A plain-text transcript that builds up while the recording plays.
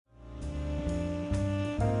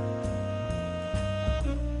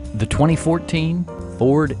The 2014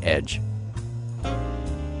 Ford Edge.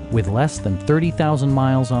 With less than 30,000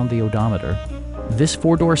 miles on the odometer, this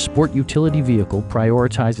four-door sport utility vehicle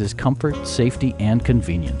prioritizes comfort, safety, and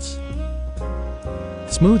convenience.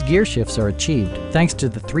 Smooth gear shifts are achieved thanks to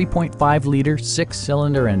the 3.5-liter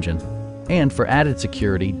six-cylinder engine. And for added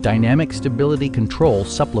security, dynamic stability control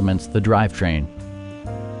supplements the drivetrain.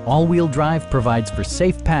 All-wheel drive provides for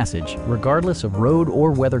safe passage regardless of road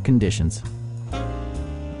or weather conditions.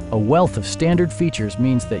 A wealth of standard features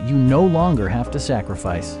means that you no longer have to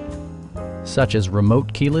sacrifice, such as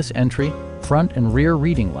remote keyless entry, front and rear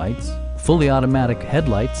reading lights, fully automatic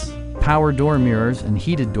headlights, power door mirrors and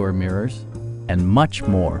heated door mirrors, and much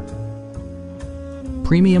more.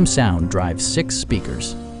 Premium sound drives 6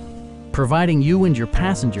 speakers, providing you and your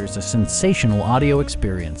passengers a sensational audio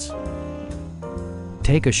experience.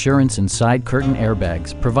 Take assurance in side curtain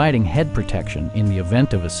airbags, providing head protection in the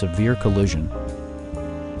event of a severe collision.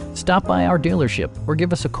 Stop by our dealership or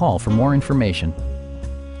give us a call for more information.